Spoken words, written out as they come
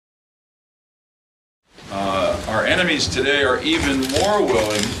our enemies today are even more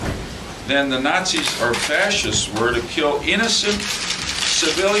willing than the Nazis or fascists were to kill innocent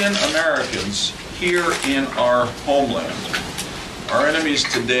civilian Americans here in our homeland. Our enemies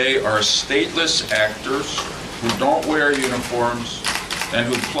today are stateless actors who don't wear uniforms and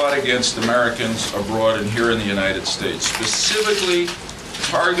who plot against Americans abroad and here in the United States, specifically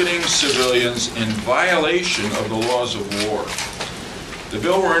targeting civilians in violation of the laws of war. The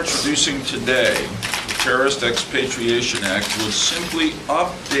bill we're introducing today, the Terrorist Expatriation Act, would simply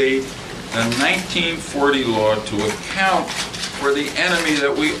update the 1940 law to account for the enemy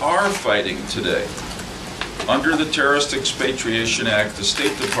that we are fighting today. Under the Terrorist Expatriation Act, the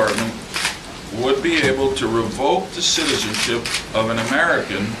State Department would be able to revoke the citizenship of an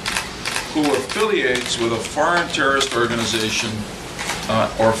American who affiliates with a foreign terrorist organization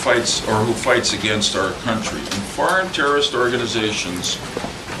or who fights against our country. And foreign terrorist organizations,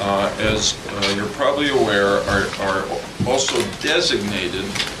 as you're probably aware, are also designated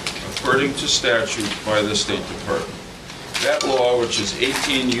according to statute by the State Department. That law, which is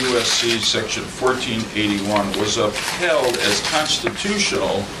 18 U.S.C. Section 1481, was upheld as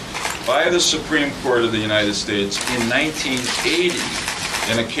constitutional by the Supreme Court of the United States in 1980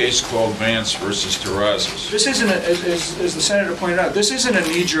 in a case called Vance versus Terrazas. This isn't, as the Senator pointed out, this isn't a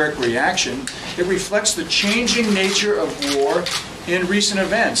knee-jerk reaction. It reflects the changing nature of war in recent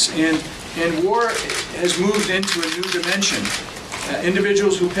events. And war has moved into a new dimension.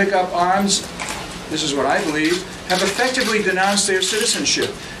 Individuals who pick up arms, this is what I believe, have effectively denounced their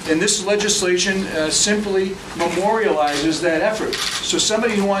citizenship. And this legislation simply memorializes that effort. So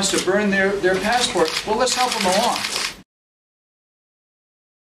somebody who wants to burn their passport, well, let's help them along.